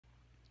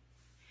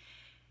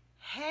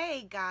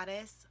Hey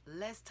goddess,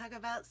 let's talk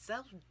about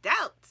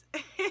self-doubt.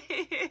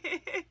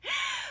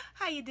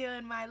 How you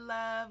doing, my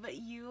love?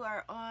 You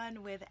are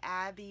on with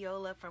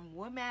Abiola from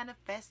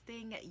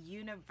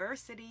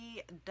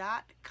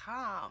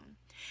womanifestinguniversity.com.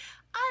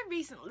 I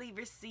recently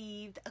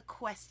received a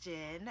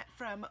question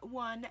from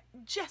one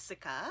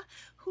Jessica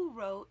who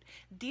wrote,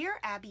 "Dear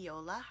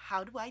Abiola,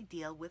 how do I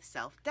deal with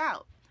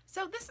self-doubt?"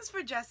 So this is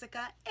for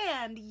Jessica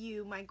and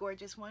you, my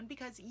gorgeous one,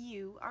 because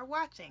you are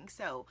watching.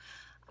 So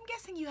I'm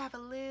guessing you have a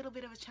little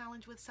bit of a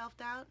challenge with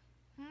self-doubt.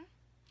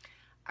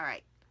 All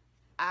right,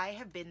 I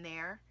have been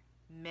there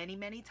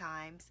many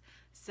times.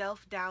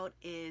 Self-doubt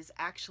is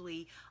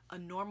actually a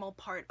normal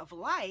part of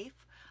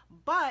life,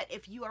 but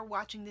if you are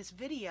watching this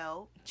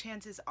video,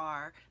 chances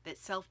are that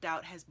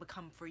self-doubt has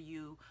become for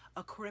you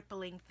a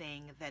crippling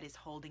thing that is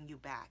holding you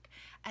back.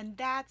 And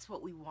that's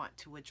what we want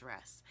to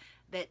address.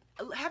 That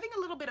having a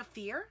little bit of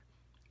fear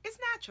is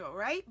natural,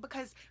 right?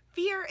 Because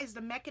fear is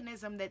the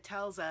mechanism that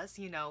tells us,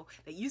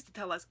 that used to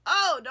tell us,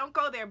 oh, don't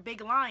go there,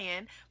 big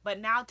lion, but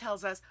now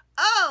tells us,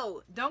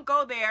 oh, don't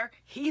go there,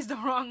 he's the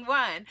wrong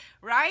one,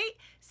 right?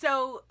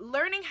 So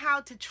learning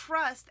how to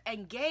trust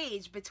and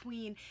gauge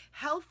between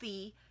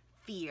healthy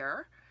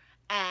fear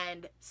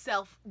and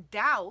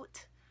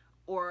self-doubt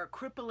or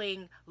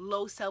crippling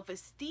low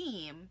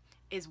self-esteem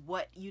is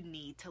what you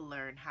need to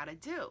learn how to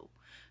do.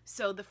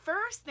 So the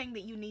first thing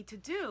that you need to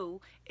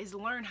do is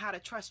learn how to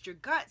trust your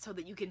gut so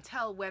that you can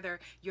tell whether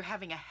you're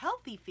having a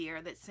healthy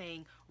fear that's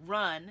saying,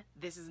 run,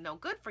 this is no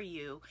good for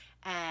you,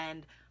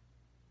 and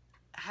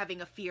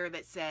having a fear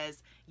that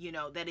says,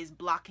 that is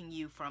blocking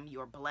you from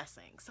your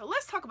blessings. So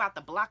let's talk about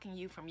the blocking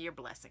you from your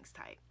blessings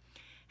type.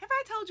 Have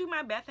I told you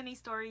my Bethany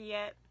story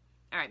yet?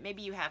 All right,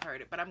 maybe you have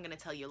heard it, but I'm going to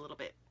tell you a little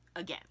bit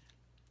again.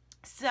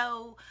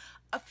 So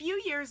a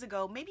few years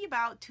ago, maybe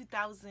about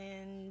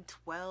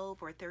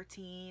 2012 or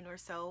 13 or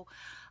so,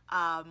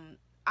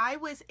 I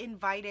was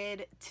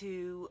invited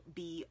to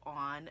be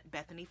on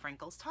Bethany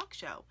Frankel's talk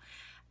show.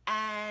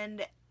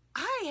 And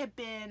I had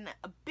been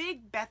a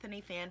big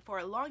Bethany fan for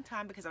a long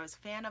time because I was a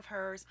fan of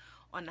hers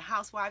on The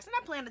Housewives, and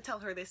I plan to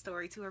tell her this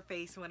story to her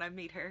face when I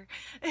meet her.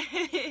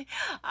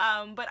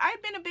 But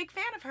I'd been a big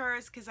fan of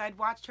hers because I'd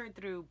watched her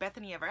through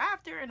Bethany Ever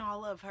After and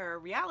all of her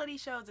reality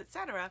shows,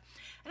 etc.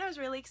 And I was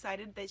really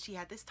excited that she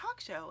had this talk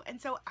show. And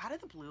so out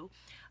of the blue,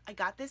 I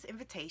got this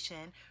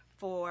invitation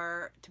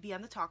to be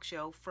on the talk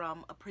show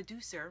from a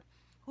producer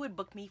who had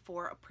booked me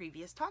for a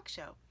previous talk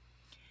show.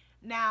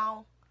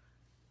 Now,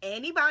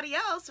 anybody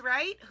else,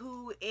 right,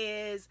 who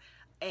is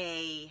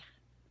a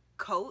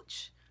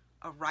coach,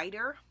 a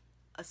writer,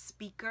 a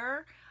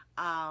speaker,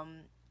 a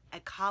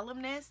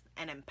columnist,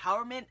 an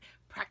empowerment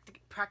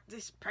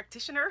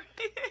practitioner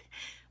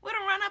would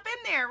have run up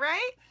in there,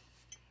 right?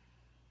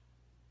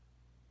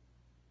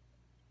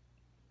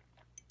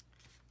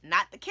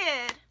 Not the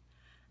kid.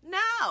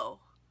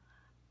 No.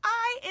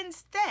 I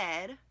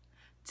instead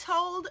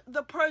told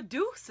the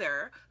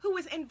producer who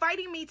was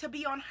inviting me to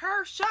be on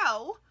her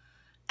show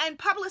and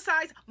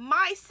publicize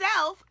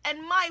myself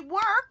and my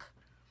work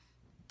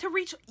to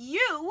reach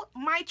you,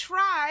 my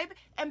tribe,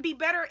 and be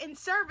better in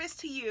service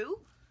to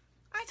you.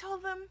 I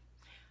told them,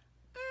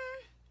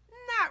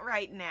 not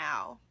right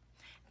now.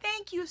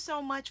 Thank you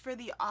so much for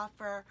the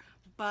offer,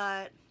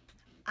 but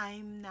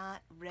I'm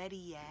not ready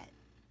yet.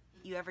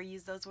 You ever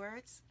use those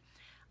words?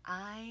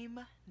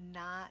 I'm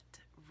not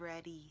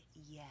ready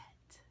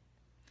yet.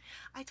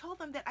 I told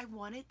them that I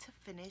wanted to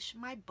finish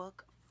my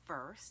book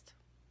first,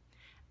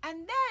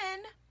 and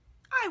then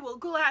I will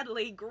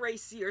gladly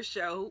grace your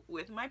show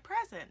with my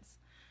presence.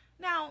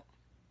 Now,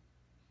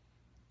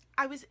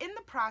 I was in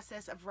the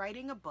process of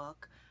writing a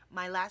book,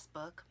 my last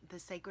book, The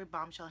Sacred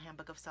Bombshell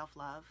Handbook of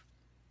Self-Love.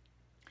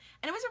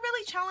 And it was a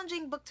really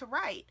challenging book to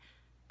write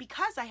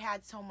because I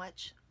had so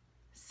much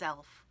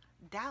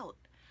self-doubt.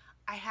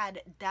 I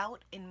had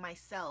doubt in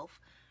myself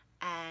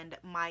and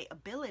my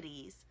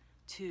abilities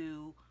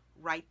to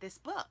write this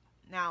book.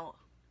 Now,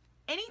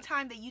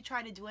 anytime that you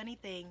try to do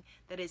anything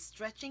that is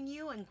stretching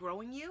you and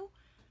growing you,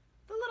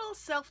 the little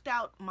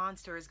self-doubt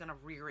monster is going to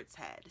rear its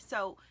head.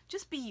 So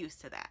just be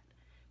used to that.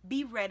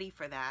 Be ready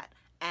for that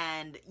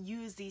and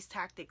use these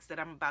tactics that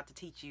I'm about to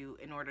teach you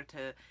in order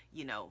to,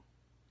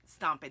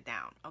 stomp it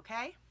down,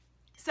 okay?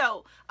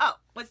 So,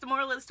 what's the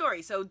moral of the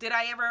story? So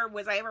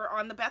was I ever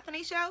on the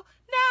Bethany show?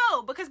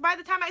 No, because by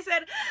the time I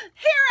said,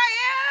 here I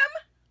am,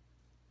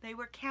 they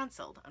were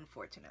canceled,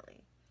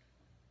 unfortunately.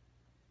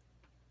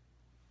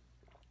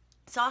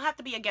 So I'll have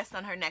to be a guest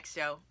on her next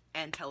show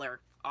and tell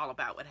her all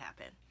about what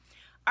happened.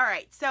 All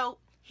right, so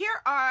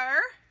here are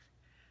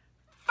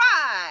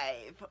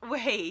 5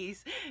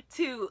 ways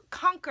to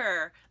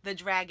conquer the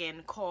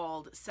dragon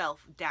called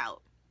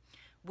self-doubt,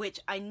 which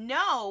I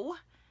know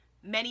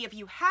many of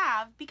you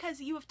have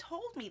because you have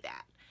told me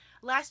that.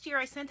 Last year,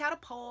 I sent out a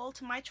poll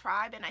to my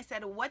tribe and I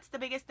said, what's the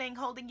biggest thing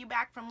holding you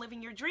back from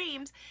living your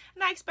dreams?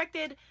 And I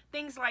expected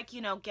things like,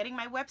 getting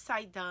my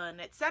website done,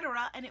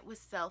 etc. And it was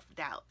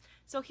self-doubt.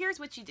 So here's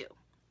what you do.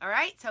 All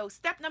right, so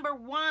step number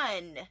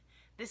 1.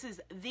 This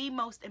is the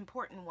most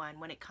important one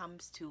when it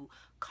comes to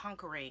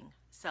conquering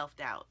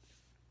self-doubt.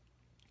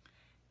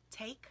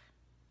 Take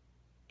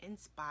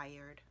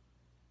inspired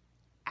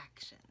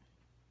action.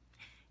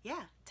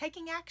 Yeah,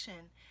 taking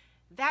action.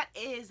 That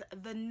is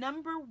the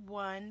number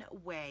one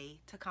way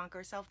to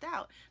conquer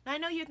self-doubt. Now I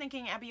know you're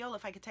thinking, Abiola,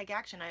 if I could take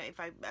action, if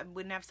I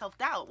wouldn't have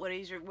self-doubt. What are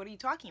you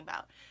talking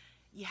about?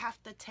 You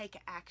have to take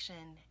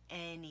action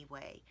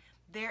anyway.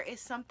 There is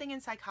something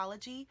in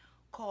psychology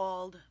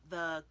called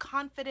the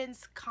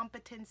confidence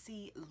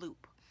competency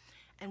loop.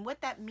 And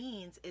what that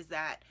means is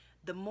that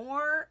the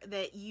more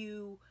that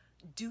you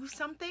do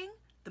something,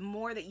 the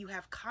more that you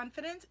have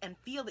confidence and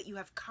feel that you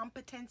have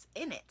competence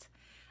in it.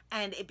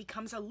 And it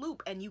becomes a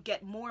loop, and you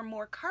get more and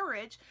more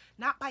courage,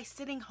 not by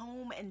sitting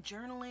home and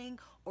journaling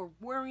or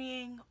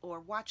worrying or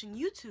watching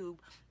YouTube,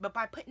 but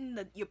by putting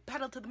your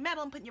pedal to the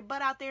metal and putting your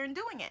butt out there and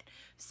doing it.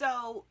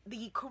 So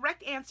the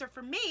correct answer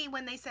for me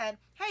when they said,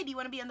 hey, do you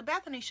want to be on the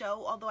Bethany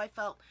Show? Although I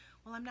felt,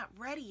 well, I'm not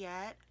ready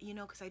yet, you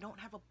know, because I don't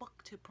have a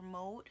book to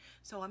promote,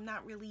 so I'm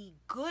not really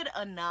good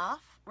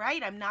enough,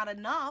 right? I'm not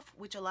enough,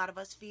 which a lot of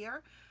us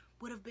fear,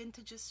 would have been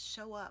to just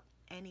show up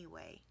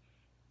anyway,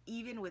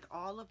 even with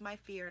all of my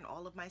fear and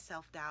all of my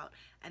self-doubt,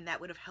 and that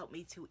would have helped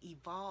me to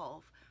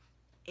evolve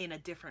in a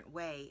different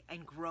way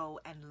and grow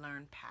and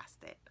learn past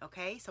it,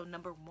 okay? So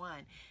number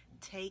one,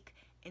 take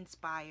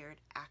inspired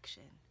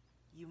action.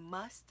 You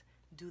must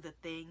do the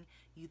thing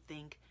you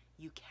think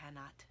you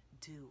cannot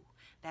do.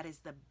 That is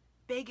the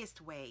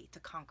biggest way to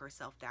conquer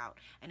self-doubt.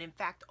 And in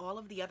fact, all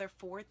of the other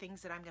 4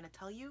 things that I'm going to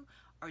tell you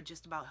are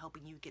just about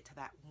helping you get to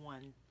that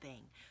one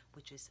thing,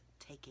 which is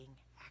taking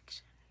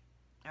action.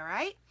 All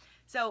right?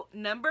 So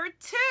number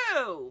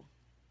 2,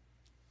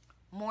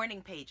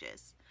 morning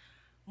pages.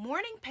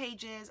 Morning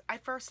pages, I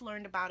first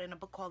learned about in a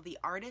book called The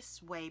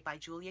Artist's Way by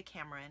Julia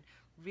Cameron.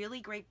 Really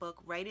great book.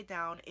 Write it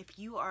down. If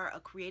you are a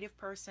creative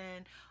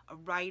person, a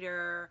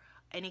writer,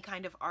 any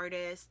kind of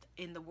artist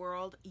in the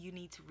world, you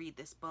need to read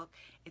this book.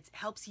 It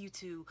helps you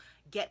to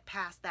get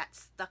past that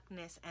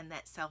stuckness and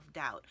that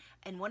self-doubt.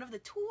 And one of the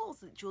tools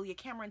that Julia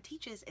Cameron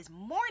teaches is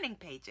morning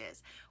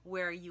pages,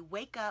 where you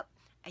wake up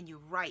and you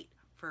write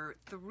for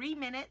 20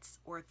 minutes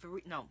or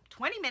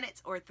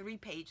 3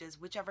 pages,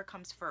 whichever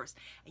comes first,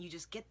 and you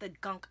just get the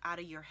gunk out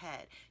of your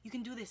head. You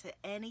can do this at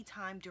any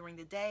time during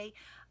the day.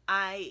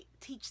 I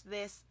teach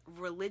this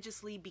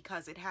religiously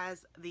because it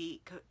has the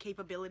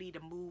capability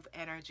to move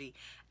energy,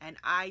 and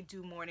I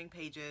do morning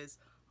pages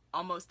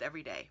almost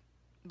every day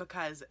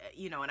because,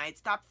 you know, and I'd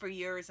stopped for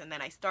years and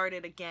then I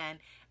started again,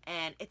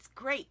 and it's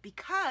great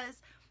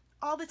because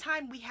all the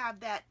time we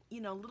have that,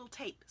 you know, little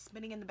tape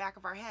spinning in the back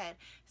of our head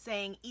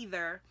saying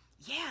either,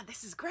 yeah,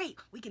 this is great,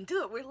 we can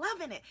do it, we're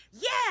loving it,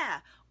 yeah,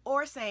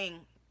 or saying,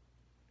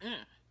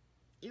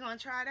 you gonna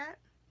try that?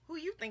 Who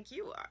you think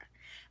you are?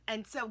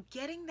 And so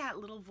getting that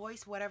little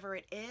voice, whatever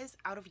it is,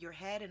 out of your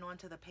head and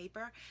onto the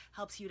paper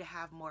helps you to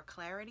have more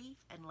clarity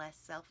and less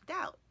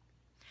self-doubt.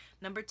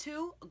 Number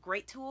 2, a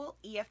great tool,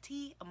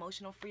 EFT,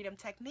 Emotional Freedom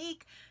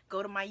Technique.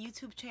 Go to my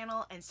YouTube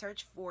channel and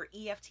search for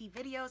EFT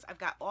videos. I've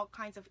got all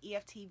kinds of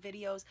EFT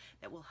videos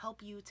that will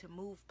help you to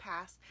move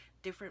past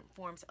different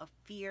forms of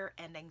fear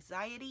and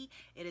anxiety.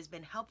 It has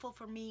been helpful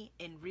for me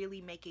in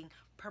really making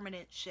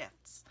permanent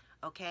shifts.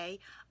 Okay,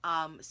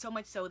 so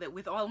much so that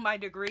with all my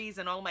degrees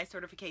and all my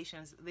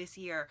certifications this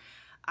year,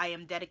 I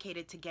am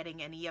dedicated to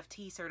getting an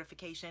EFT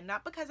certification,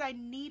 not because I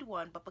need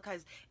one, but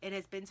because it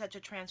has been such a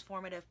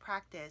transformative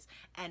practice,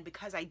 and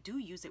because I do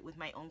use it with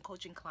my own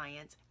coaching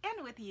clients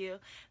and with you,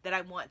 that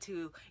I want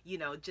to, you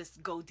know,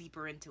 just go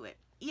deeper into it.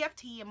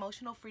 EFT,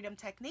 Emotional Freedom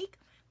Technique,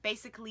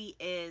 basically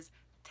is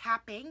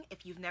tapping.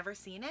 If you've never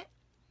seen it,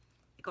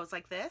 it goes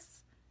like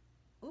this,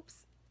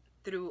 oops,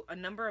 through a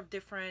number of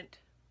different,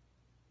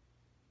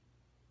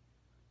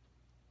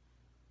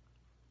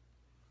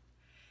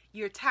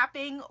 you're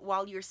tapping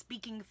while you're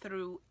speaking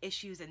through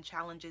issues and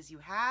challenges you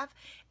have.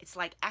 It's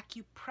like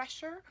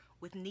acupressure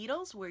with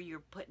needles, where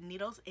you're putting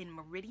needles in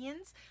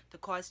meridians to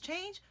cause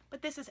change,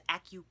 but this is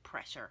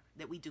acupressure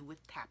that we do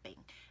with tapping.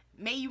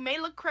 You may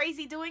look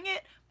crazy doing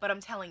it, but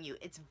I'm telling you,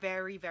 it's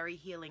very, very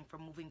healing for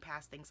moving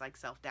past things like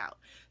self-doubt.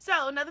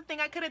 So another thing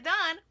I could have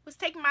done was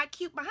taken my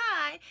cute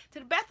behind to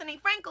the Bethany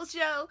Frankel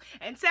show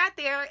and sat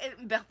there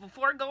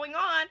before going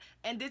on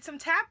and did some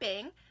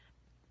tapping,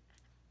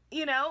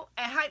 you know,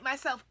 and hype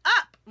myself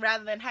up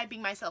rather than hyping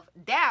myself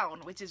down,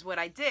 which is what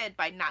I did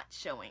by not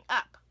showing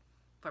up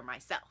for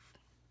myself.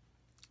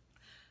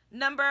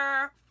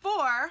 Number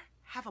 4,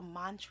 have a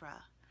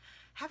mantra.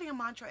 Having a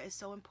mantra is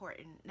so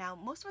important. Now,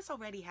 most of us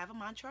already have a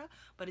mantra,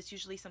 but it's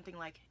usually something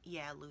like,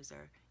 yeah,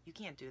 loser, you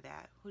can't do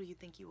that. Who do you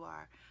think you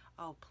are?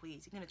 Oh,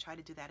 please, you're going to try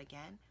to do that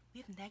again?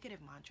 We have negative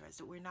mantras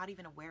that we're not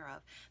even aware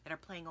of that are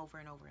playing over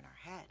and over in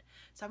our head.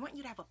 So I want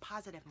you to have a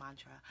positive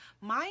mantra.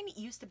 Mine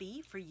used to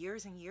be, for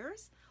years and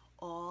years,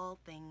 all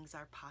things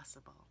are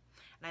possible.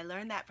 And I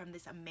learned that from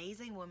this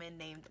amazing woman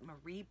named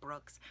Marie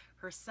Brooks.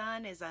 Her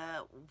son is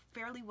a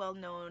fairly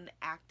well-known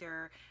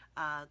actor,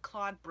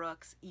 Claude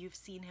Brooks. You've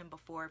seen him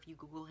before if you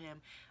Google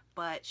him.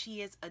 But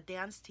she is a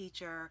dance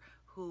teacher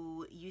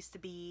who used to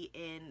be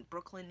in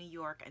Brooklyn, New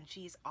York, and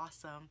she's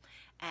awesome.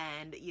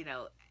 And, you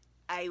know,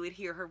 I would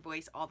hear her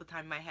voice all the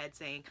time in my head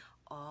saying,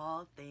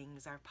 all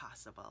things are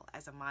possible,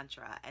 as a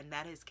mantra, and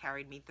that has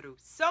carried me through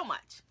so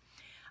much.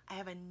 I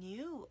have a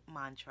new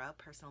mantra,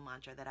 personal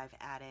mantra, that I've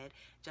added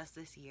just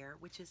this year,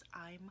 which is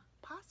I'm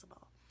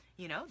possible.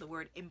 You know, the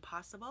word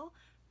impossible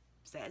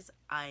says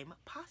I'm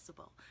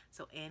possible.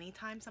 So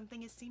anytime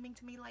something is seeming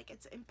to me like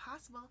it's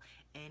impossible,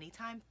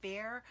 anytime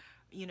fear,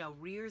 you know,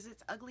 rears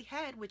its ugly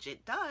head, which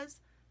it does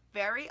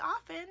very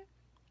often,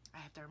 I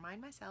have to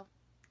remind myself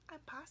I'm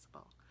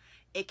possible.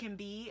 It can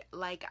be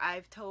like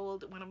I've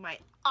told one of my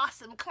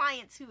awesome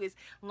clients who is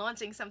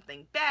launching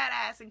something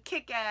badass and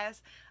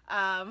kick-ass.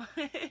 I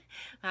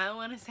don't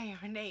want to say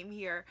her name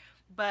here,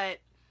 but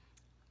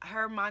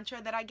her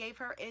mantra that I gave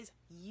her is,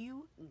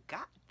 you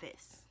got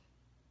this.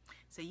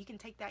 So you can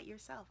take that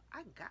yourself.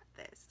 I got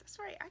this. That's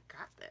right, I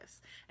got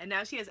this. And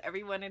now she has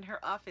everyone in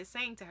her office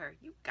saying to her,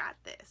 you got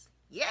this.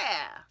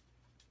 Yeah.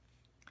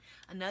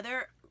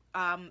 Another,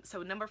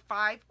 so number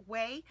 5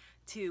 way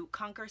to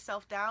conquer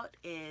self-doubt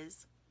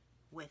is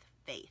with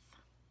faith.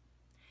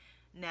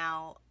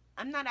 Now,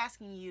 I'm not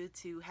asking you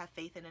to have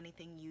faith in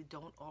anything you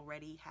don't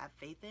already have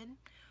faith in.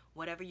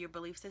 Whatever your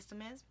belief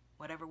system is,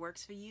 whatever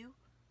works for you,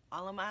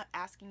 all I'm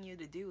asking you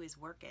to do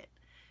is work it.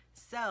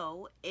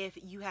 So if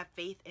you have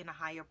faith in a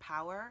higher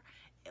power,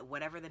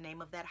 whatever the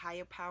name of that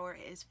higher power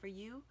is for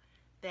you,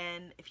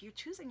 then if you're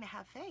choosing to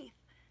have faith,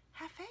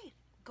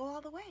 go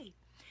all the way.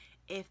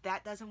 If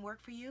that doesn't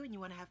work for you and you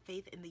want to have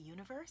faith in the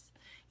universe,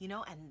 you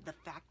know, and the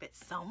fact that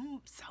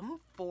some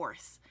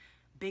force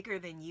bigger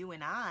than you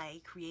and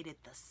I created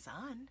the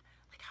sun,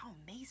 like how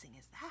amazing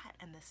is that?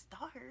 And the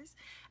stars.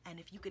 And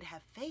if you could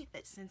have faith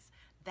that since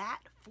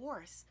that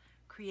force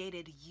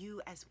created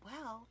you as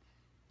well,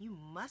 you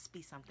must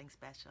be something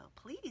special.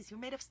 Please, you're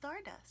made of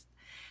stardust.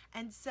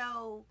 And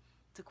so,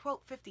 to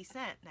quote 50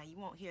 Cent, now you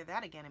won't hear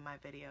that again in my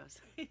videos.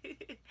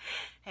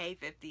 Hey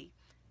 50.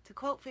 To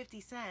quote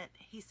 50 Cent,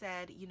 he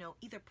said, you know,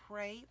 either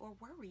pray or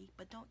worry,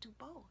 but don't do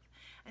both.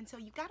 And so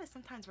you got to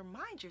sometimes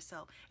remind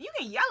yourself. You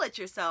can yell at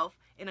yourself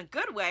in a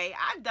good way.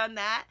 I've done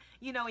that.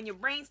 You know, when your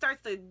brain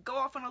starts to go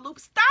off on a loop,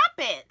 stop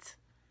it.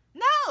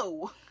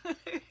 No.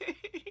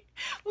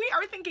 We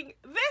are thinking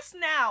this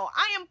now.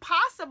 I am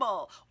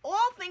possible.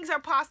 All things are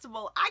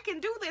possible. I can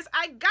do this.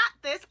 I got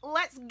this.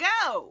 Let's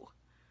go.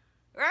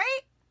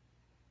 Right?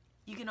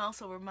 You can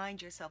also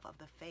remind yourself of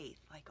the faith.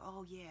 Like,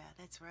 oh yeah,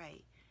 that's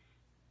right.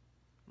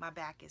 My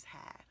back is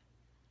had.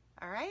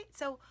 All right?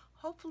 So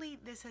hopefully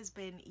this has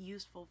been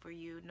useful for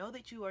you. Know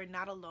that you are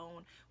not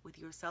alone with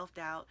your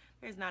self-doubt.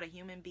 There's not a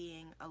human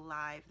being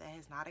alive that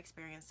has not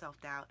experienced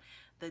self-doubt.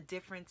 The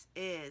difference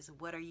is,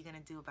 what are you going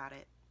to do about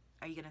it?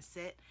 Are you going to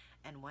sit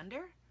and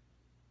wonder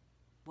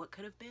what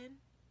could have been?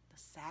 The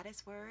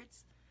saddest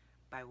words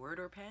by word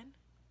or pen?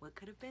 What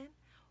could have been?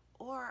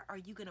 Or are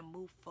you going to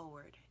move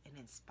forward in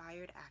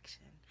inspired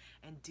action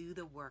and do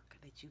the work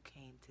that you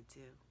came to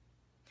do?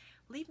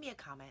 Leave me a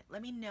comment.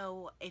 Let me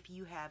know if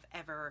you have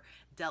ever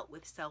dealt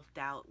with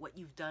self-doubt, what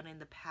you've done in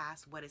the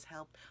past, what has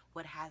helped,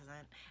 what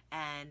hasn't,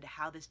 and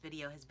how this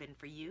video has been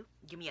for you.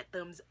 Give me a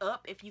thumbs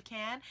up if you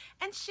can,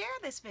 and share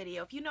this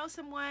video. If you know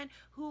someone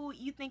who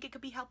you think it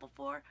could be helpful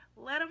for,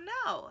 let them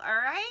know, all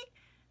right?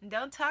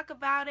 Don't talk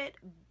about it,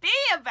 be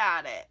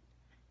about it.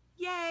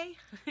 Yay.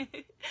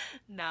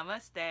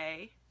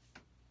 Namaste.